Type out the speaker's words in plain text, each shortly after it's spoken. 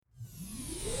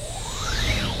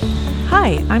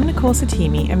Hi, I'm Nicole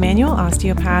Satimi, a manual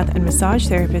osteopath and massage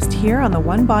therapist here on the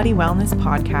One Body Wellness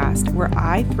podcast, where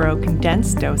I throw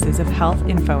condensed doses of health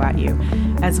info at you.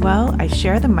 As well, I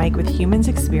share the mic with humans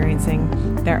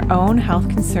experiencing their own health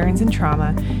concerns and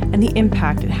trauma and the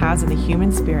impact it has on the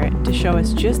human spirit to show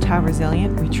us just how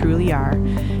resilient we truly are,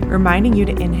 reminding you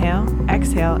to inhale,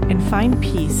 exhale, and find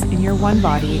peace in your one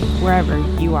body wherever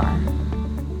you are.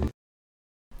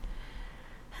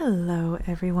 Hello,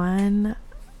 everyone.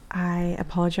 I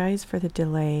apologize for the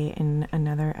delay in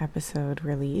another episode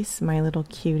release. My little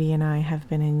cutie and I have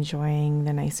been enjoying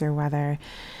the nicer weather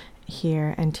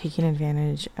here and taking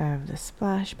advantage of the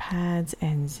splash pads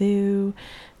and zoo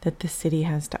that the city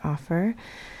has to offer.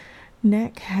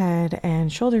 Neck, head,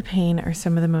 and shoulder pain are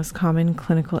some of the most common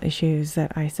clinical issues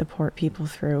that I support people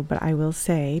through, but I will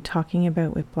say talking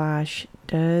about whiplash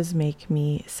does make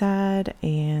me sad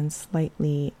and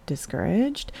slightly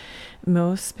discouraged,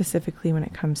 most specifically when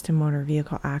it comes to motor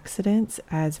vehicle accidents,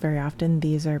 as very often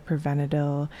these are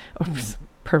preventable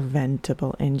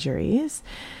injuries.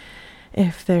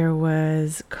 If there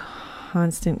was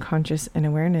constant consciousness and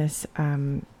awareness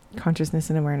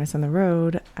on the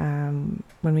road,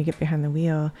 when we get behind the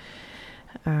wheel,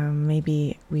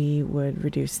 maybe we would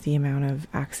reduce the amount of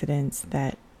accidents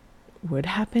that would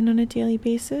happen on a daily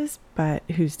basis, but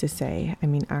who's to say? I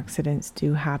mean, accidents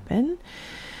do happen.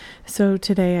 So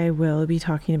today I will be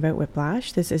talking about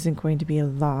whiplash. This isn't going to be a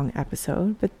long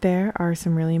episode, but there are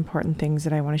some really important things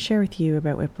that I want to share with you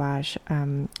about whiplash.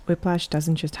 Whiplash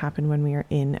doesn't just happen when we are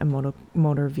in a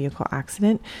motor vehicle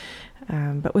accident,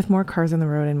 but with more cars on the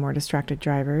road and more distracted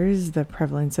drivers, the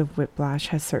prevalence of whiplash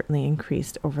has certainly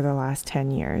increased over the last 10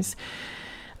 years,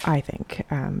 I think.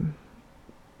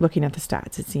 Looking at the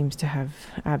stats, it seems to have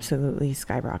absolutely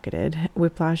skyrocketed.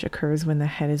 Whiplash occurs when the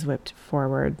head is whipped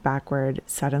forward, backward,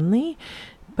 suddenly,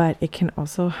 but it can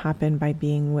also happen by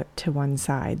being whipped to one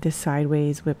side. This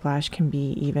sideways whiplash can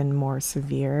be even more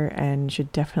severe and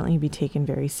should definitely be taken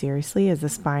very seriously, as the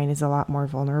spine is a lot more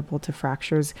vulnerable to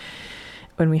fractures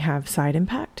when we have side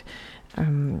impact.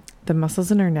 The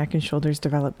muscles in our neck and shoulders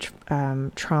develop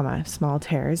trauma, small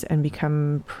tears, and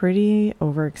become pretty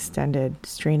overextended,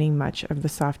 straining much of the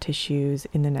soft tissues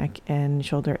in the neck and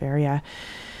shoulder area.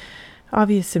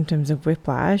 Obvious symptoms of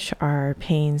whiplash are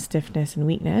pain, stiffness, and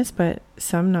weakness, but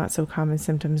some not so common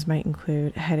symptoms might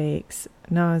include headaches,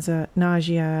 nausea,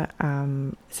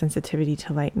 sensitivity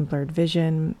to light and blurred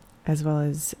vision, as well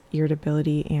as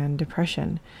irritability and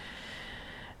depression.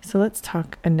 So let's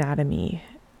talk anatomy.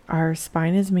 Our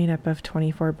spine is made up of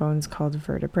 24 bones called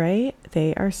vertebrae.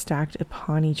 They are stacked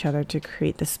upon each other to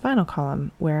create the spinal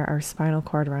column, where our spinal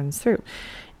cord runs through.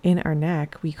 In our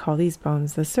neck, we call these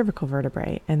bones the cervical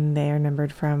vertebrae, and they are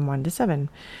numbered from 1 to 7.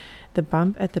 The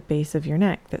bump at the base of your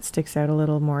neck that sticks out a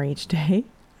little more each day,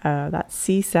 that's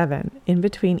C7. In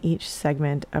between each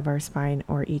segment of our spine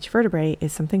or each vertebrae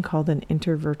is something called an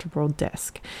intervertebral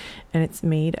disc, and it's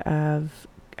made of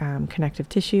connective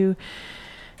tissue.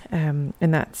 And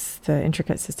that's the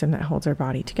intricate system that holds our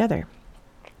body together.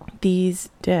 These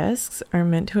discs are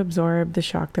meant to absorb the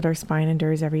shock that our spine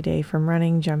endures every day from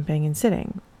running, jumping, and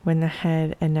sitting. When the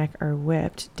head and neck are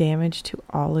whipped, damage to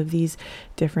all of these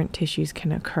different tissues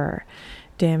can occur.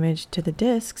 Damage to the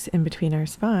discs in between our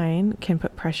spine can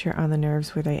put pressure on the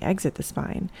nerves where they exit the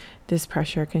spine. This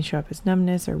pressure can show up as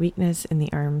numbness or weakness in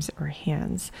the arms or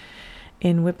hands.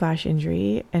 In whiplash,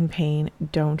 injury and pain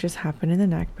don't just happen in the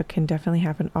neck, but can definitely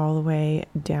happen all the way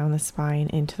down the spine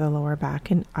into the lower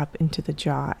back and up into the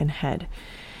jaw and head.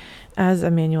 As a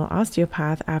manual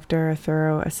osteopath, after a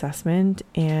thorough assessment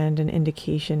and an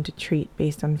indication to treat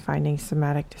based on finding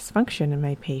somatic dysfunction in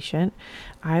my patient,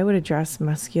 I would address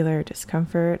muscular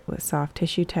discomfort with soft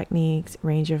tissue techniques,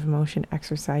 range of motion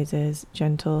exercises,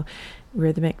 gentle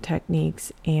rhythmic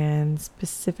techniques, and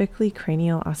specifically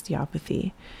cranial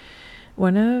osteopathy.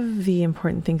 One of the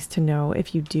important things to know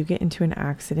if you do get into an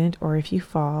accident or if you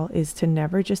fall is to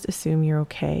never just assume you're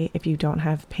okay if you don't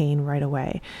have pain right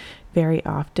away. Very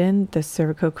often, the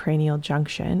cervicocranial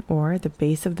junction, or the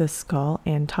base of the skull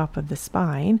and top of the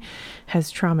spine,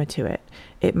 has trauma to it.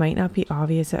 It might not be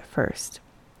obvious at first.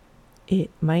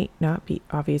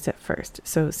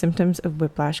 So symptoms of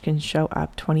whiplash can show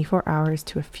up 24 hours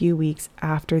to a few weeks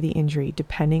after the injury,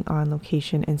 depending on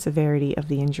location and severity of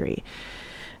the injury.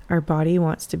 Our body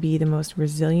wants to be the most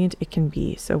resilient it can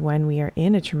be, so when we are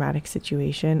in a traumatic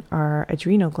situation, our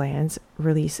adrenal glands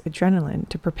release adrenaline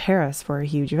to prepare us for a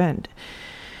huge event.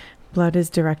 Blood is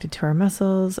directed to our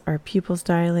muscles, our pupils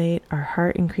dilate, our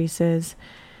heart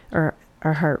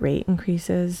rate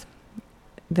increases.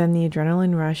 Then the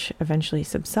adrenaline rush eventually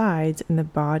subsides and the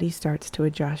body starts to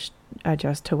adjust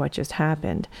to what just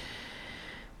happened.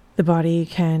 The body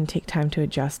can take time to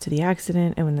adjust to the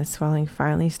accident, and when the swelling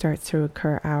finally starts to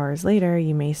occur hours later,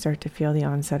 you may start to feel the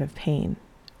onset of pain.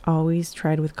 Always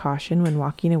tread with caution when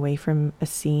walking away from a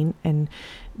scene, and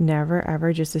never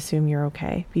ever just assume you're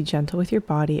okay. Be gentle with your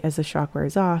body as the shock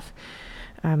wears off,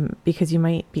 because you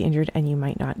might be injured and you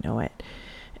might not know it.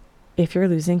 If you're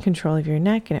losing control of your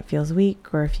neck and it feels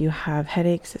weak, or if you have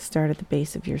headaches that start at the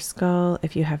base of your skull,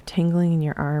 if you have tingling in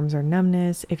your arms or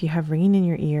numbness, if you have ringing in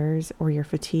your ears or you're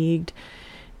fatigued,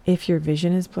 if your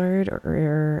vision is blurred,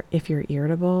 or if you're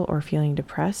irritable or feeling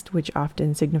depressed, which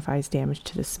often signifies damage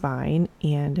to the spine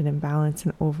and an imbalance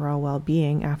in overall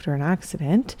well-being after an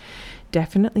accident,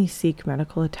 definitely seek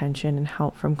medical attention and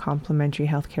help from complementary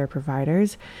healthcare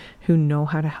providers who know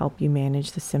how to help you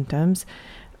manage the symptoms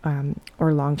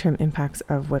or long-term impacts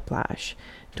of whiplash.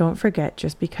 Don't forget,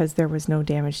 just because there was no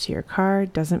damage to your car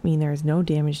doesn't mean there is no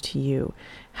damage to you.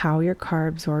 How your car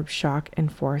absorbs shock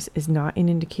and force is not an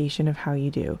indication of how you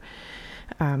do.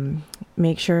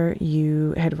 Make sure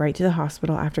you head right to the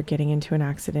hospital after getting into an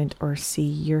accident, or see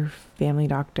your family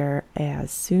doctor as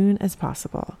soon as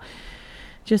possible.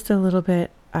 Just a little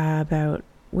bit about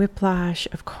whiplash.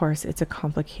 Of course, it's a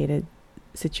complicated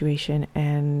situation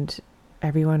and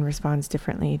everyone responds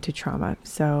differently to trauma.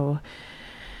 So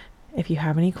if you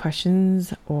have any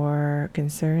questions or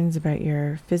concerns about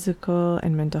your physical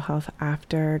and mental health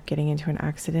after getting into an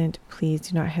accident, please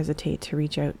do not hesitate to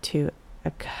reach out to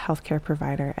a healthcare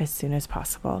provider as soon as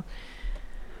possible.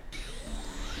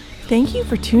 Thank you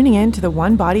for tuning in to the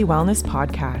One Body Wellness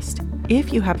podcast.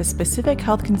 If you have a specific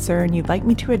health concern you'd like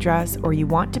me to address, or you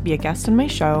want to be a guest on my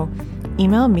show,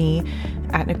 email me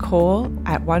at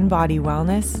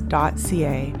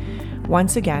nicole@onebodywellness.ca.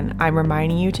 Once again, I'm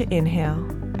reminding you to inhale,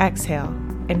 exhale,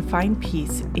 and find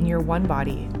peace in your one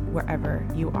body wherever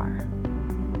you are.